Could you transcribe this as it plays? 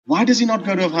Why does he not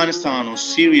go to Afghanistan or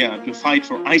Syria to fight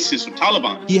for ISIS or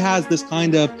Taliban? He has this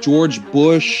kind of George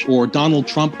Bush or Donald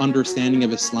Trump understanding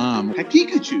of Islam.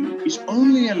 Hakikatu is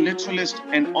only a literalist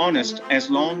and honest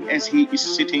as long as he is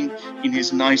sitting in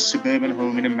his nice suburban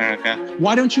home in America.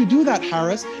 Why don't you do that,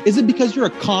 Harris? Is it because you're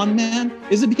a con man?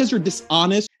 Is it because you're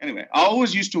dishonest? Anyway, I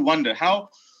always used to wonder, how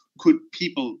could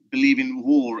people believe in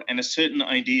war and a certain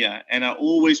idea and are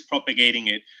always propagating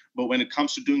it, but when it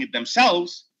comes to doing it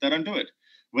themselves, they don't do it?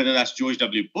 Whether that's George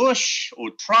W. Bush or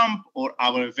Trump or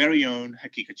our very own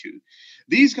Hakikatu.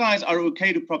 These guys are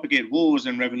okay to propagate wars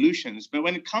and revolutions, but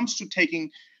when it comes to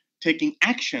taking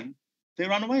action, they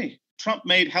run away. Trump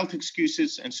made health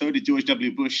excuses, and so did George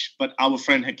W. Bush, but our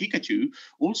friend Hakikatu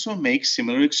also makes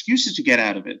similar excuses to get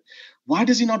out of it. Why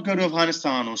does he not go to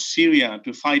Afghanistan or Syria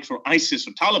to fight for ISIS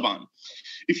or Taliban?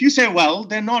 If you say, well,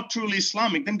 they're not truly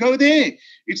Islamic, then go there.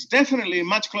 It's definitely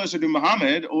much closer to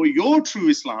Muhammad or your true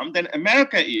Islam than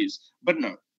America is. But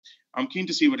no, I'm keen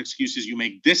to see what excuses you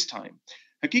make this time.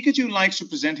 Hakikatu likes to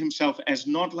present himself as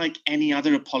not like any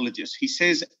other apologist. He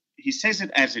says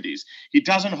it as it is. He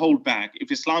doesn't hold back.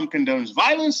 If Islam condones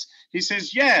violence, he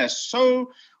says, yes,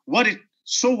 so what?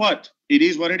 It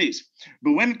is what it is.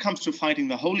 But when it comes to fighting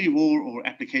the holy war or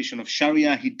application of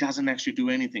Sharia, he doesn't actually do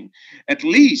anything. At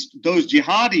least those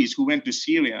jihadis who went to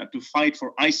Syria to fight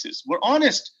for ISIS were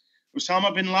honest.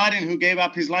 Osama bin Laden, who gave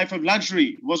up his life of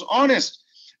luxury, was honest.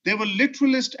 They were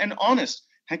literalist and honest.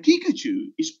 Hakikatu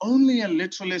is only a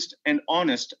literalist and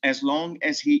honest as long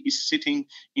as he is sitting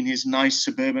in his nice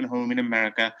suburban home in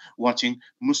America watching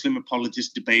Muslim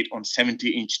apologists debate on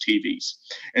 70-inch TVs.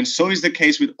 And so is the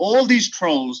case with all these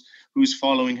trolls whose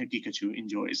following Hakikatu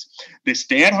enjoys. They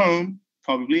stay at home,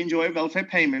 probably enjoy welfare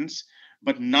payments,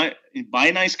 but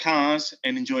buy nice cars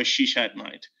and enjoy shisha at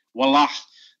night. Wallah,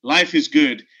 life is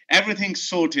good, everything's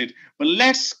sorted, but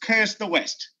let's curse the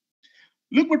West.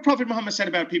 Look what Prophet Muhammad said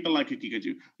about people like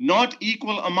Hakikatu. Not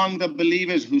equal among the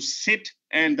believers who sit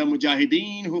and the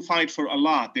mujahideen who fight for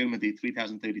Allah. Tirmidhi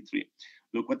 3033.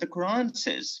 Look what the Quran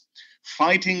says.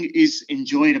 Fighting is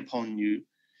enjoined upon you.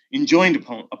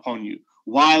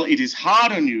 While it is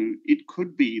hard on you, it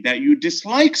could be that you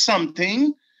dislike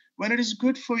something when it is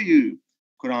good for you.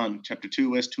 Quran chapter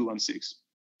 2 verse 216.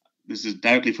 This is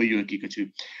directly for you, Hakikatu.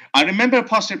 I remember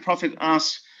Apostate Prophet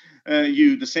asked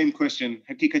you the same question,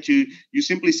 Hakikatu. You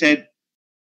simply said,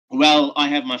 well, I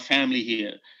have my family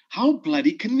here. How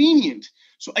bloody convenient.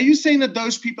 So are you saying that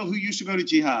those people who used to go to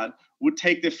jihad would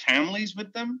take their families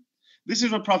with them? This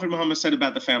is what Prophet Muhammad said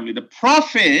about the family. The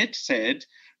Prophet said,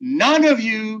 none of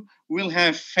you will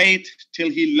have faith till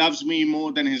he loves me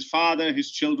more than his father, his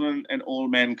children, and all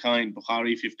mankind.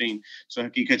 Bukhari 15. So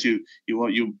Hakikatu, you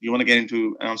want to get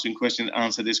into answering questions,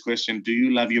 answer this question. Do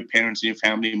you love your parents and your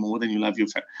family more than you love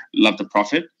the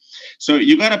Prophet? So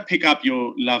you got to pick up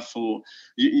your love for,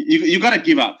 you got to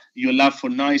give up your love for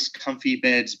nice, comfy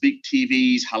beds, big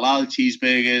TVs, halal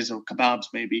cheeseburgers or kebabs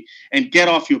maybe, and get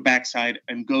off your backside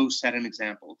and go set an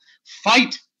example.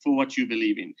 Fight for what you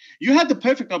believe in. You had the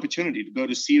perfect opportunity to go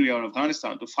to Syria or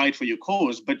Afghanistan to fight for your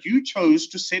cause, but you chose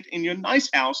to sit in your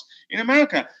nice house in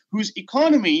America, whose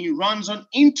economy runs on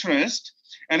interest,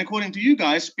 and according to you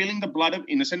guys, spilling the blood of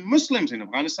innocent Muslims in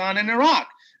Afghanistan and Iraq,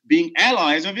 being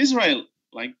allies of Israel,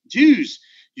 like Jews.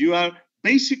 You are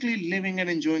basically living and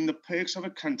enjoying the perks of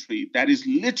a country that is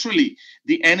literally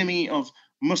the enemy of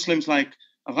Muslims like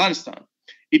Afghanistan.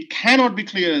 It cannot be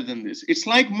clearer than this. It's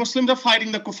like Muslims are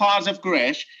fighting the kuffars of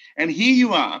Quraysh, and here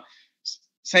you are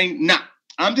saying, nah,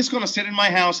 I'm just going to sit in my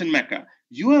house in Mecca.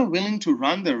 You are willing to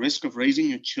run the risk of raising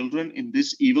your children in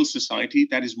this evil society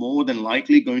that is more than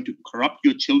likely going to corrupt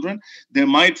your children. They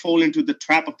might fall into the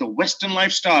trap of the Western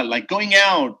lifestyle, like going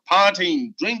out,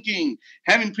 partying, drinking,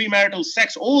 having premarital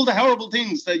sex, all the horrible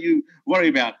things that you worry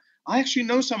about. I actually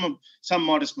know some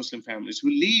modest Muslim families who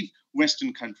leave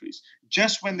Western countries.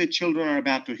 Just when their children are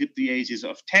about to hit the ages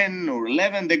of 10 or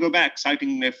 11, they go back,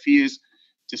 citing their fears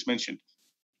just mentioned.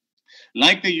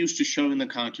 Like they used to show in the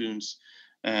cartoons,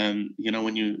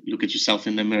 when you look at yourself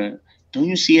in the mirror, don't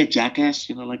you see a jackass?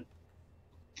 Like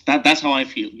that. That's how I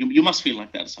feel. You must feel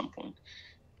like that at some point.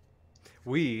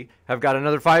 We have got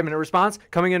another 5-minute response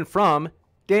coming in from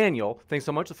Daniel. Thanks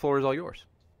so much. The floor is all yours.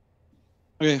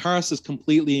 Okay, Harris is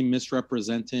completely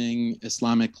misrepresenting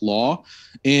Islamic law.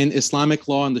 In Islamic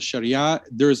law and the Sharia,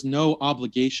 there's no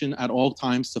obligation at all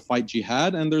times to fight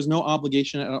jihad, and there's no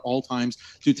obligation at all times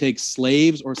to take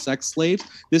slaves or sex slaves.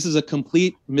 This is a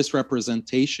complete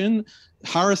misrepresentation.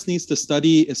 Harris needs to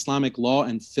study Islamic law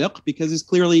and fiqh because he's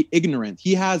clearly ignorant.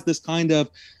 He has this kind of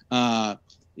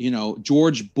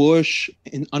George Bush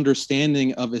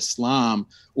understanding of Islam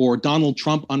or Donald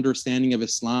Trump understanding of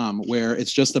Islam, where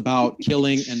it's just about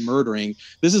killing and murdering.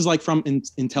 This is like from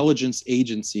intelligence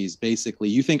agencies, basically.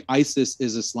 You think ISIS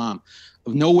is Islam.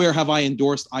 Nowhere have I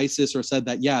endorsed ISIS or said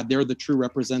that, yeah, they're the true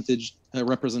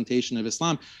representation of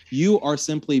Islam. You are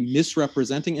simply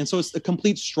misrepresenting. And so it's a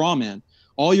complete straw man.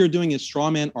 All you're doing is straw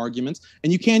man arguments,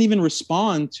 and you can't even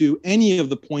respond to any of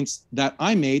the points that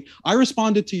I made. I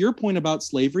responded to your point about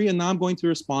slavery, and now I'm going to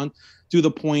respond to the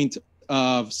point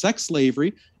of sex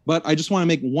slavery. But I just want to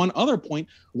make one other point.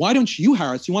 Why don't you,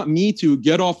 Harris, you want me to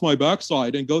get off my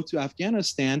backside and go to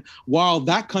Afghanistan while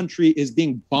that country is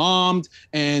being bombed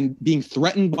and being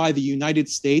threatened by the United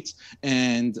States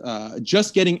and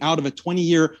just getting out of a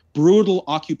 20-year brutal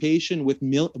occupation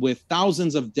with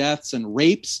thousands of deaths and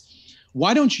rapes?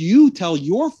 Why don't you tell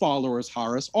your followers,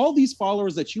 Harris, all these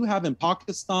followers that you have in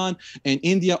Pakistan and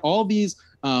India, all these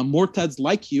Murtads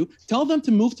like you, tell them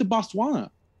to move to Botswana.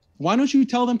 Why don't you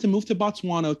tell them to move to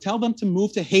Botswana? Tell them to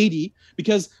move to Haiti,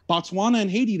 because Botswana and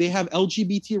Haiti, they have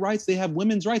LGBT rights, they have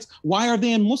women's rights. Why are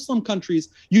they in Muslim countries?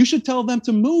 You should tell them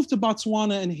to move to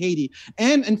Botswana and Haiti.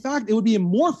 And in fact, it would be a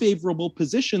more favorable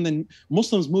position than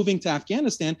Muslims moving to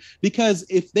Afghanistan, because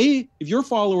if your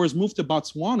followers move to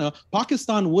Botswana,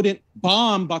 Pakistan wouldn't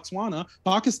bomb Botswana.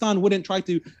 Pakistan wouldn't try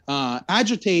to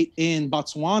agitate in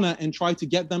Botswana and try to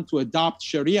get them to adopt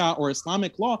Sharia or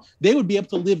Islamic law. They would be able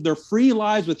to live their free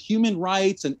lives with human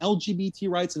rights and LGBT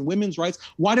rights and women's rights.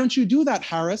 Why don't you do that,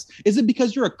 Harris? Is it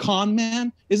because you're a con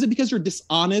man? Is it because you're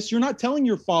dishonest? You're not telling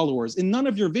your followers in none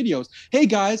of your videos, hey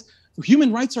guys,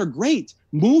 human rights are great.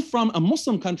 Move from a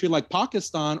Muslim country like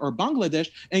Pakistan or Bangladesh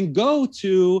and go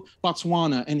to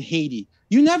Botswana and Haiti.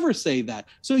 You never say that.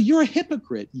 So you're a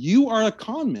hypocrite. You are a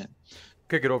con man.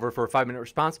 Kick it over for a 5-minute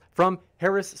response from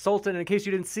Harris Sultan. In case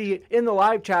you didn't see it in the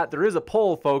live chat, there is a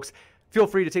poll, folks. Feel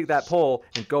free to take that poll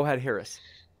and go ahead, Harris.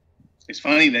 It's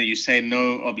funny that you say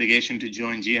no obligation to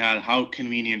join Jihad. How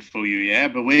convenient for you, yeah?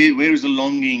 But where is the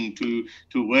longing to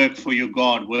work for your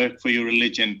God, work for your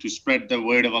religion, to spread the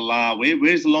word of Allah?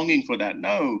 Where's the longing for that?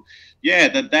 No. Yeah,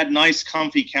 that nice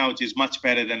comfy couch is much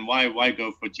better than why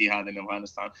go for Jihad in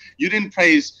Afghanistan? You didn't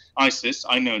praise ISIS,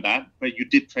 I know that, but you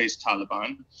did praise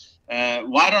Taliban.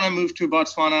 Why don't I move to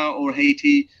Botswana or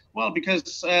Haiti? Well,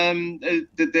 because human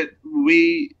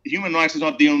rights is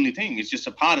not the only thing. It's just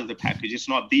a part of the package. It's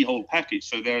not the whole package.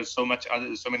 So there are so many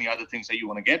other things that you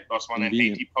want to get. Botswana and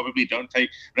Haiti probably don't take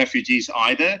refugees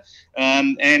either.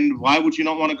 And why would you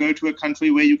not want to go to a country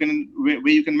where you can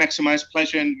maximize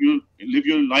pleasure and you live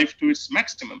your life to its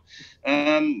maximum?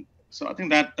 So I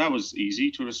think that was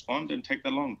easy to respond and take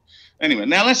that long. Anyway,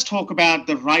 now let's talk about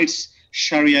the rights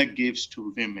Sharia gives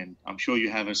to women. I'm sure you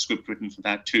have a script written for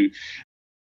that too.